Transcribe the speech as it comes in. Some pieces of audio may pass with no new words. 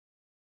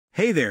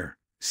Hey there,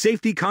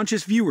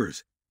 safety-conscious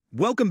viewers.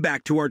 Welcome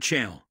back to our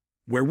channel,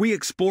 where we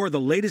explore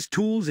the latest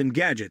tools and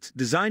gadgets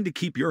designed to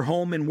keep your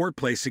home and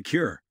workplace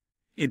secure.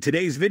 In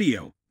today's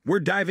video, we're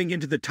diving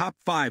into the top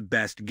 5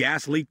 best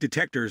gas leak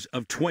detectors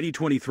of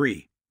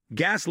 2023.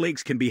 Gas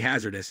leaks can be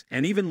hazardous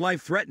and even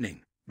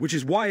life-threatening, which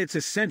is why it's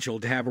essential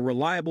to have a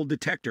reliable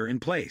detector in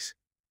place.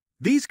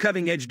 These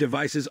cutting-edge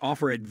devices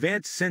offer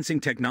advanced sensing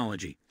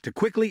technology to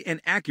quickly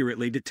and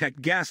accurately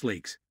detect gas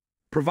leaks,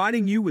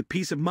 providing you with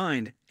peace of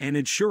mind and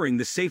ensuring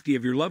the safety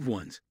of your loved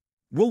ones.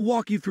 We'll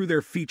walk you through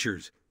their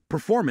features,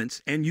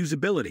 performance, and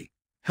usability,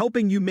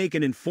 helping you make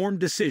an informed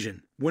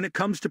decision when it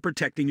comes to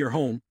protecting your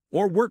home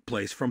or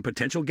workplace from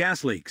potential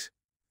gas leaks.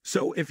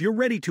 So if you're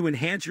ready to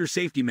enhance your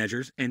safety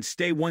measures and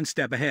stay one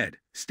step ahead,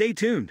 stay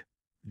tuned.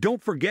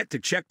 Don't forget to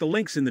check the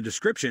links in the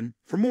description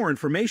for more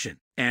information.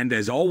 And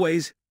as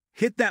always,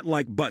 hit that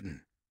like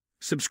button,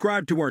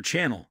 subscribe to our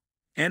channel,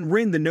 and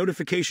ring the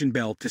notification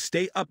bell to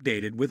stay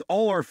updated with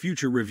all our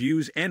future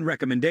reviews and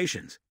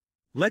recommendations.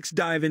 Let's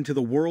dive into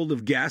the world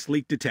of gas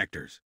leak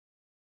detectors.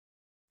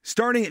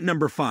 Starting at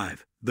number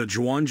 5, the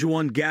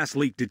Juan Gas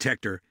Leak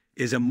Detector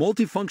is a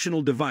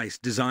multifunctional device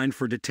designed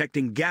for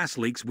detecting gas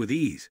leaks with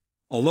ease.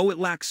 Although it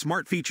lacks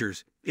smart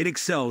features, it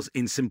excels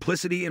in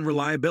simplicity and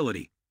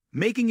reliability,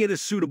 making it a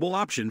suitable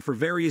option for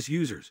various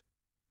users.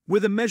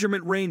 With a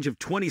measurement range of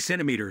 20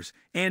 centimeters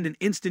and an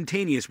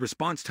instantaneous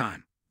response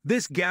time,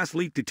 this gas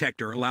leak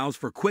detector allows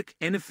for quick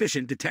and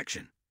efficient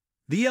detection.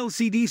 The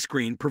LCD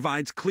screen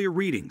provides clear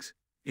readings,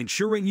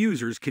 ensuring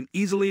users can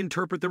easily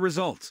interpret the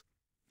results.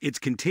 Its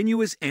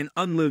continuous and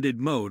unlimited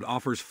mode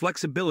offers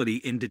flexibility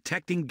in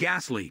detecting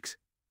gas leaks.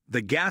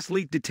 The gas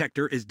leak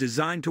detector is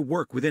designed to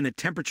work within a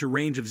temperature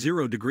range of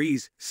 0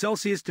 degrees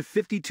Celsius to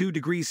 52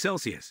 degrees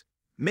Celsius,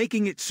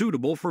 making it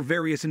suitable for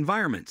various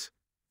environments.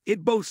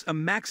 It boasts a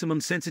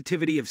maximum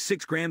sensitivity of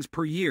 6 grams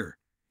per year,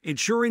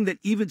 ensuring that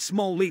even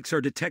small leaks are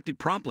detected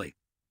promptly.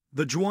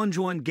 The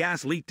Juan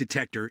Gas Leak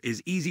Detector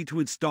is easy to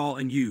install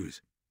and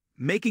use,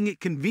 making it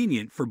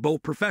convenient for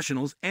both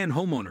professionals and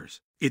homeowners.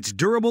 Its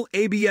durable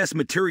ABS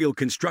material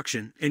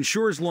construction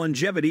ensures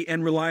longevity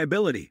and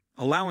reliability,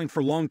 allowing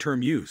for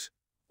long-term use.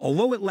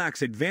 Although it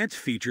lacks advanced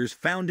features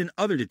found in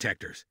other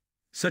detectors,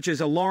 such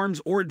as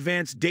alarms or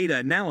advanced data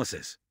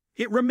analysis,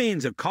 it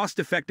remains a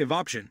cost-effective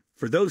option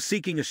for those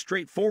seeking a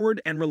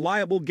straightforward and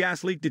reliable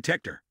gas leak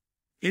detector.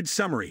 In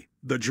summary,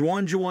 the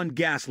Juan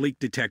Gas Leak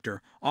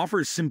Detector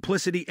offers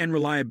simplicity and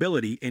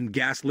reliability in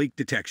gas leak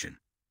detection.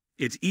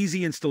 Its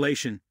easy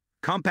installation,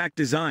 compact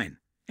design,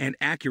 and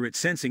accurate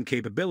sensing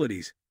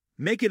capabilities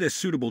make it a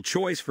suitable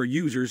choice for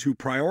users who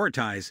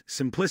prioritize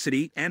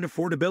simplicity and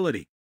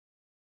affordability.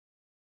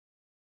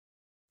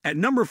 At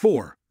number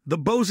 4,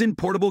 the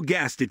Portable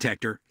Gas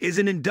Detector is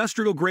an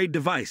industrial-grade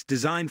device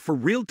designed for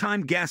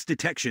real-time gas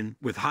detection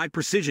with high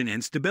precision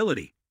and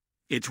stability.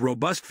 Its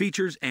robust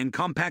features and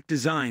compact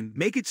design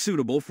make it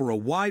suitable for a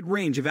wide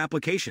range of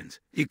applications.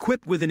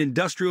 Equipped with an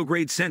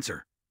industrial-grade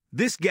sensor,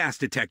 this gas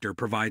detector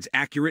provides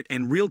accurate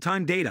and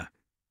real-time data.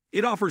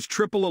 It offers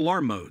triple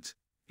alarm modes,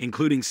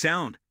 including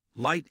sound,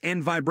 light,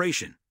 and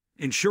vibration,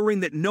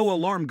 ensuring that no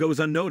alarm goes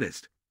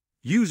unnoticed.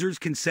 Users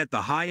can set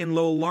the high and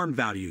low alarm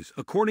values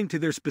according to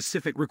their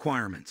specific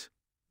requirements.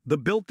 The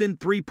built-in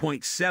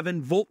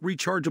 3.7-volt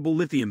rechargeable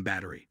lithium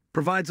battery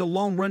provides a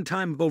long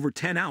runtime of over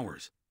 10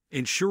 hours,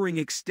 ensuring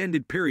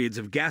extended periods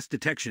of gas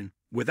detection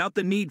without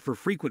the need for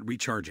frequent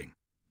recharging.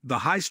 The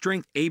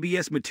high-strength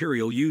ABS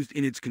material used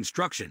in its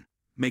construction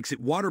makes it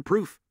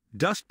waterproof,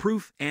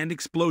 dustproof, and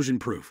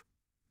explosion-proof,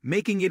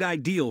 making it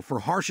ideal for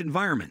harsh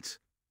environments.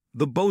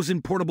 The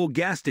Portable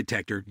Gas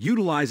Detector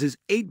utilizes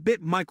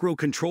 8-bit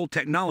microcontrol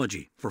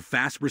technology for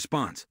fast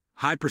response,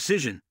 high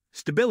precision,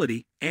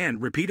 stability, and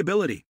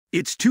repeatability.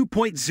 Its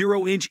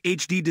 2.0-inch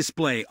HD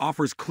display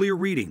offers clear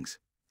readings,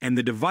 and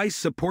the device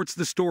supports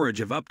the storage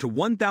of up to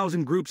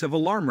 1,000 groups of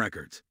alarm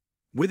records.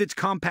 With its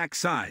compact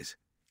size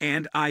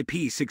and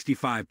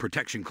IP65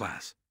 protection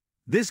class,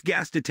 this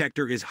gas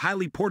detector is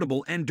highly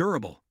portable and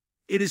durable.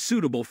 It is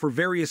suitable for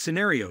various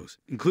scenarios,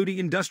 including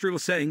industrial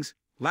settings,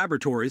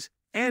 laboratories,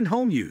 and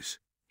home use.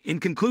 In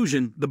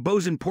conclusion, the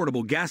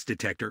Portable Gas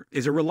Detector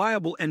is a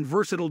reliable and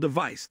versatile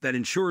device that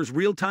ensures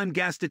real-time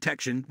gas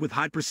detection with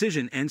high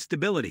precision and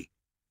stability.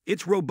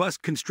 Its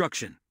robust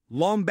construction,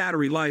 long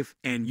battery life,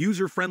 and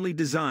user-friendly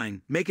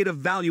design make it a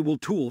valuable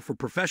tool for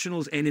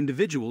professionals and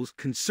individuals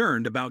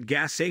concerned about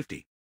gas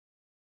safety.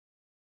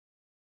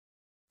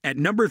 At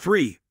number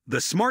 3,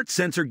 the Smart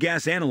Sensor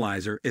Gas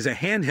Analyzer is a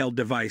handheld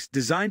device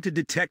designed to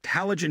detect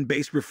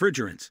halogen-based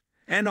refrigerants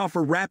and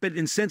offer rapid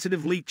and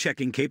sensitive leak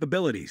checking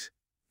capabilities.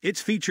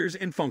 Its features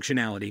and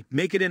functionality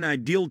make it an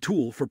ideal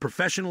tool for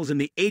professionals in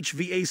the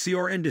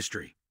HVACR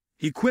industry.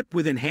 Equipped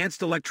with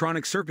enhanced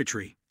electronic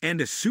circuitry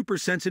and a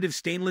super-sensitive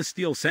stainless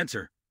steel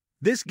sensor,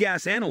 this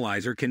gas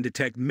analyzer can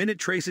detect minute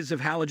traces of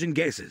halogen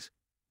gases.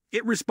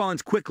 It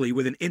responds quickly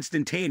with an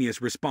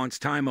instantaneous response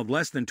time of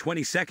less than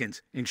 20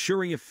 seconds,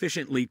 ensuring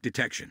efficient leak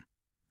detection.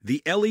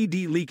 The LED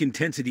leak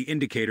intensity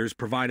indicators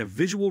provide a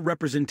visual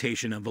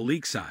representation of the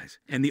leak size,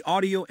 and the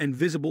audio and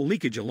visible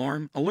leakage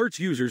alarm alerts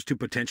users to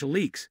potential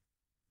leaks.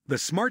 The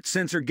Smart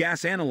Sensor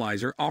Gas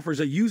Analyzer offers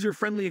a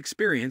user-friendly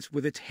experience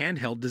with its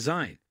handheld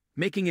design,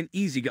 making it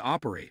easy to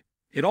operate.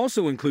 It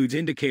also includes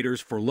indicators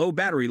for low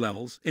battery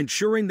levels,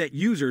 ensuring that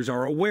users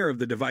are aware of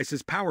the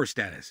device's power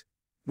status.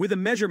 With a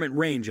measurement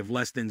range of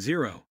less than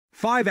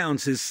 0.5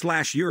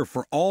 ounces/year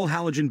for all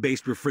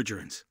halogen-based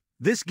refrigerants,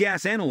 this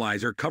gas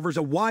analyzer covers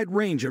a wide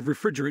range of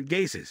refrigerant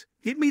gases.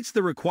 It meets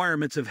the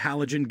requirements of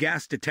halogen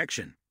gas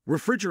detection,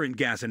 refrigerant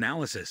gas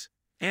analysis,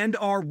 and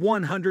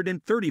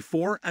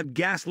R134 of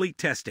gas leak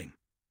testing.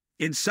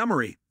 In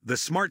summary, the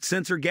Smart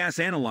Sensor Gas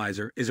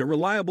Analyzer is a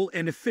reliable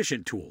and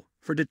efficient tool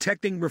for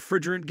detecting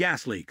refrigerant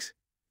gas leaks.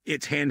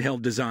 Its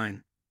handheld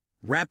design,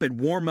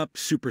 rapid warm-up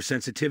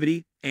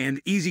supersensitivity,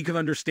 and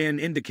easy-to-understand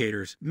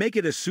indicators make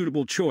it a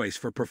suitable choice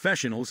for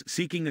professionals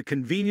seeking a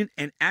convenient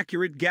and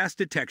accurate gas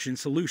detection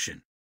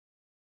solution.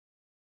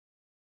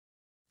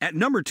 At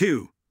number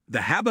 2, the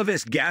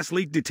Habavest Gas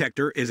Leak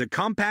Detector is a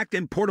compact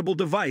and portable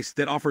device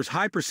that offers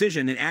high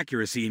precision and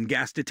accuracy in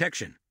gas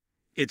detection.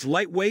 Its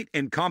lightweight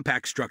and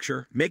compact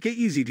structure make it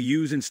easy to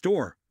use and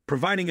store,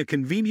 providing a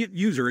convenient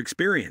user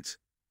experience.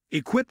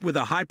 Equipped with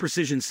a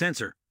high-precision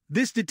sensor,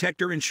 this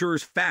detector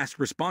ensures fast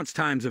response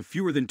times of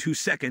fewer than 2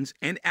 seconds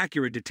and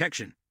accurate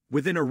detection,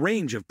 within a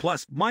range of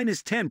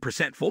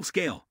 ±10% full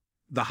scale.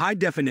 The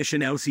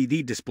high-definition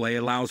LCD display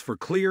allows for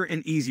clear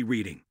and easy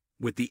reading,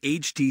 with the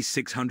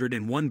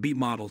HT601B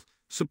model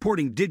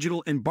supporting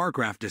digital and bar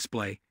graph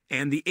display,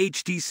 and the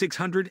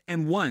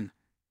HT601,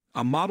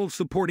 a model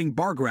supporting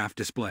bar graph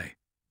display.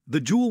 The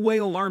dual-way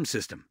alarm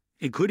system,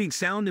 including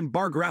sound and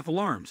bar graph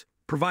alarms,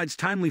 provides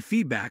timely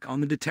feedback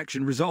on the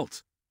detection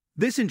results.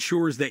 This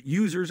ensures that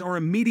users are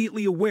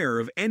immediately aware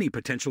of any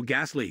potential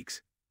gas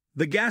leaks.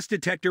 The gas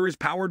detector is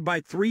powered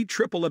by 3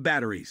 AAA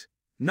batteries,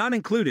 not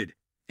included,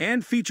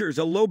 and features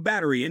a low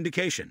battery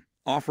indication,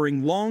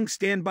 offering long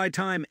standby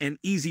time and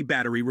easy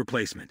battery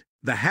replacement.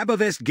 The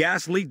Habavest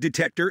Gas Leak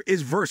Detector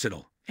is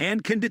versatile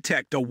and can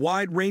detect a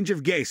wide range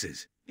of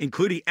gases,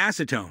 including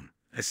acetone,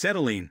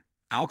 acetylene,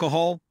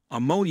 alcohol,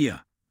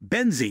 ammonia,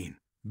 benzene,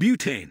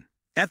 butane,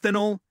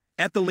 ethanol,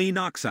 ethylene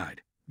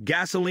oxide,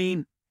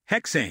 gasoline,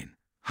 hexane,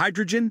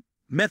 hydrogen,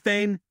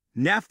 methane,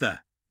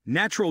 naphtha,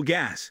 natural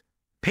gas,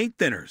 paint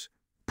thinners,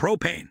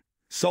 propane,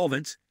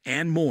 solvents,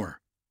 and more.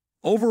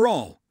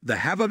 Overall, the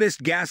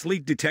Habavest Gas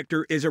Leak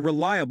Detector is a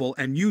reliable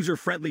and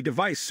user-friendly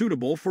device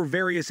suitable for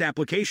various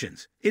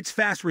applications. Its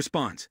fast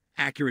response,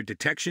 accurate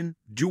detection,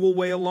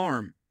 dual-way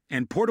alarm,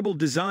 and portable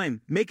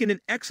design make it an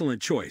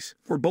excellent choice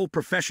for both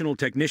professional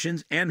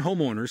technicians and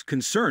homeowners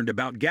concerned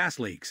about gas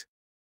leaks.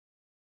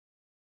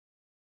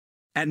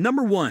 At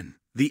number 1,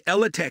 the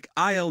ELITech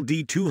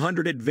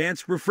ILD200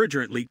 Advanced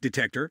Refrigerant Leak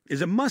Detector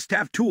is a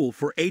must-have tool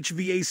for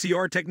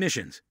HVACR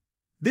technicians.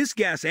 This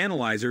gas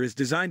analyzer is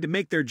designed to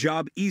make their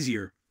job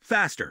easier,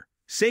 faster,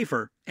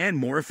 safer, and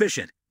more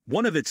efficient.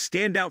 One of its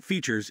standout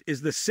features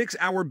is the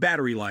 6-hour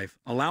battery life,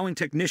 allowing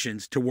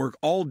technicians to work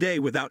all day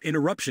without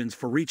interruptions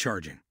for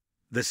recharging.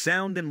 The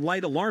sound and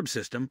light alarm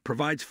system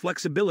provides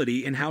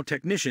flexibility in how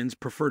technicians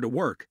prefer to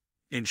work,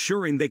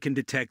 ensuring they can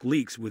detect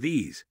leaks with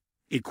ease.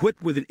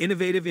 Equipped with an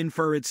innovative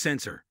infrared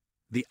sensor,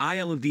 the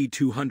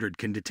ILD200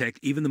 can detect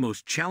even the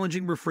most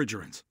challenging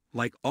refrigerants,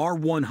 like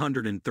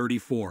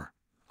R134,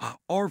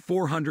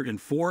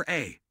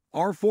 R404A,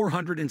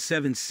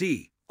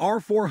 R407C,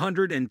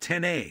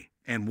 R410A,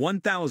 and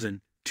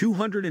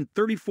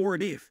 1234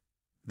 if.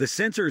 The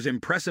sensor's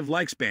impressive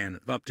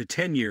lifespan of up to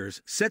 10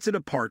 years sets it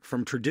apart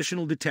from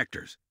traditional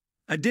detectors.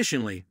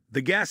 Additionally,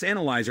 the gas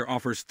analyzer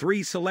offers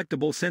 3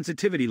 selectable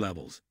sensitivity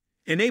levels,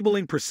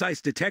 enabling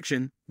precise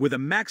detection with a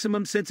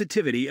maximum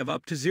sensitivity of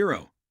up to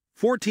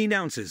 0.14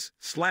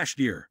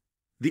 ounces/year.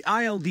 The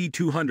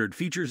ILD200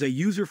 features a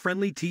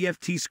user-friendly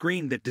TFT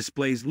screen that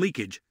displays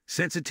leakage,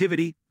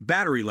 sensitivity,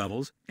 battery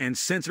levels, and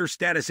sensor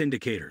status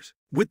indicators.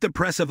 With the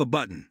press of a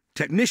button,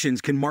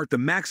 technicians can mark the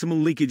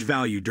maximum leakage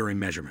value during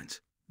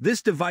measurements.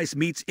 This device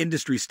meets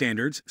industry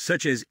standards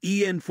such as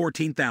EN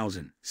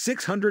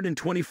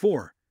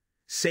 14624,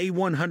 SAE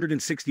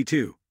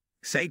 162,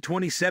 SAE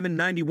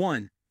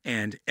 2791,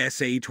 and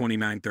SAE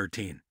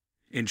 2913,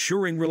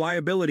 ensuring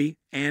reliability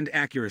and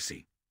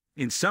accuracy.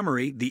 In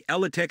summary, the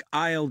ELITech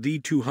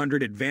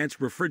ILD200 Advanced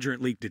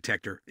Refrigerant Leak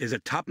Detector is a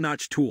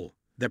top-notch tool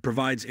that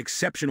provides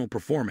exceptional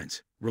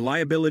performance,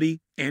 reliability,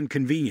 and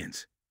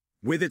convenience.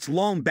 With its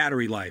long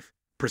battery life,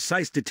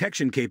 precise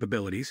detection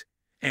capabilities,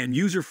 and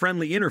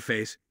user-friendly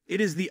interface,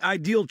 it is the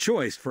ideal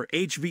choice for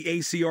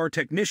HVACR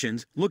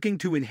technicians looking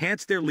to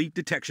enhance their leak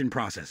detection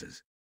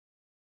processes.